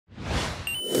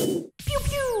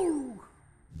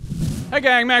Hey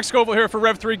gang, Max Scoville here for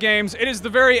Rev3 Games. It is the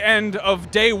very end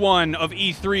of day one of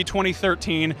E3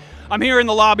 2013. I'm here in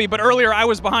the lobby, but earlier I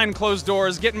was behind closed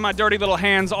doors getting my dirty little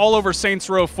hands all over Saints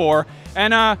Row 4.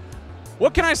 And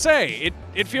what can I say?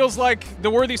 It feels like the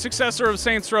worthy successor of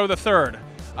Saints Row the Third.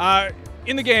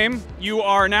 In the game, you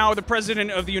are now the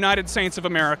president of the United Saints of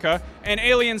America, and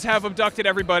aliens have abducted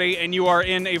everybody, and you are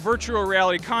in a virtual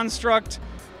reality construct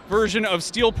version of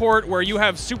Steelport where you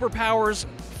have superpowers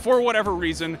for whatever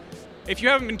reason. If you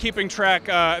haven't been keeping track,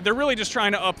 they're really just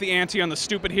trying to up the ante on the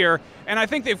stupid here, and I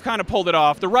think they've kind of pulled it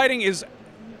off. The writing is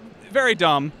very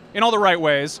dumb in all the right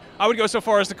ways. I would go so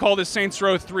far as to call this Saints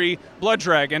Row 3 Blood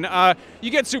Dragon.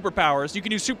 You get superpowers. You can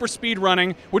do super speed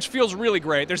running, which feels really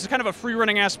great. There's kind of a free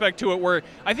running aspect to it where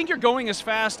I think you're going as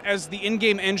fast as the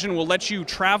in-game engine will let you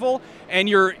travel, and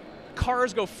your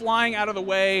cars go flying out of the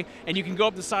way, and you can go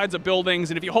up the sides of buildings,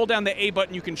 and if you hold down the A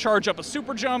button, you can charge up a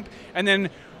super jump, and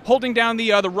then holding down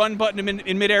the run button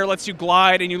in midair lets you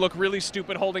glide, and you look really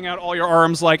stupid holding out all your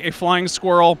arms like a flying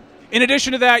squirrel. In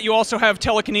addition to that, you also have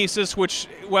telekinesis, which,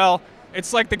 well,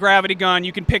 it's like the gravity gun.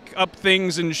 You can pick up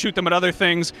things and shoot them at other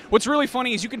things. What's really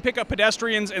funny is you can pick up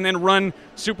pedestrians and then run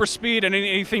super speed, and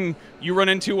anything you run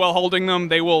into while holding them,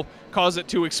 they will cause it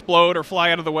to explode or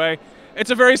fly out of the way. It's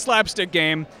a very slapstick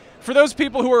game. For those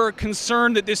people who are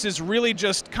concerned that this is really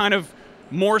just kind of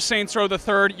more Saints Row the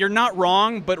Third, you're not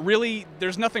wrong, but really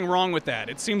there's nothing wrong with that.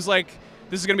 It seems like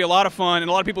this is going to be a lot of fun,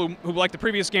 and a lot of people who like the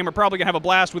previous game are probably going to have a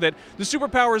blast with it. The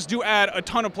superpowers do add a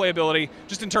ton of playability,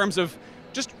 just in terms of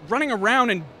just running around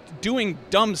and doing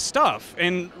dumb stuff.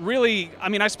 And really, I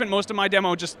mean, I spent most of my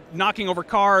demo just knocking over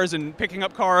cars and picking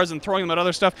up cars and throwing them at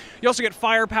other stuff. You also get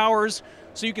fire powers,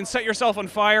 so you can set yourself on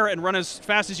fire and run as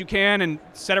fast as you can and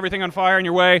set everything on fire in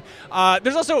your way.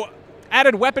 There's also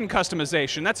added weapon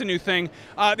customization. That's a new thing.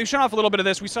 They've shown off a little bit of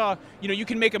this. We saw, you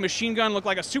can make a machine gun look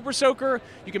like a super soaker.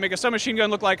 You can make a submachine gun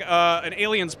look like an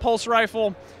alien's pulse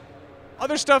rifle.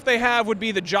 Other stuff they have would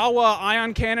be the Jawa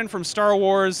ion cannon from Star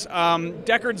Wars,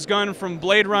 Deckard's gun from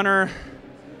Blade Runner,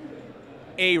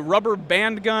 a rubber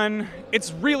band gun.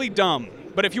 It's really dumb.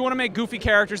 But if you want to make goofy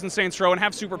characters in Saints Row and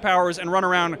have superpowers and run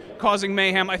around causing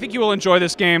mayhem, I think you will enjoy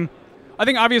this game. I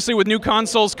think obviously with new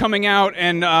consoles coming out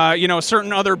and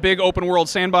certain other big open world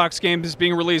sandbox games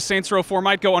being released, Saints Row 4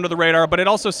 might go under the radar, but it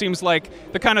also seems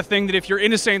like the kind of thing that if you're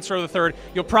into Saints Row the Third,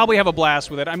 you'll probably have a blast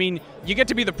with it. I mean, you get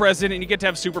to be the president, and you get to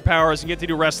have superpowers, and you get to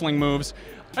do wrestling moves.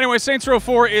 Anyway, Saints Row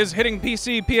 4 is hitting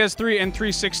PC, PS3, and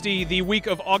 360 the week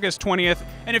of August 20th,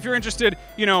 and if you're interested,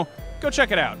 go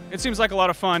check it out. It seems like a lot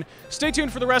of fun. Stay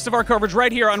tuned for the rest of our coverage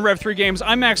right here on Rev3 Games.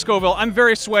 I'm Max Scoville. I'm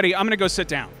very sweaty. I'm going to go sit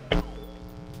down.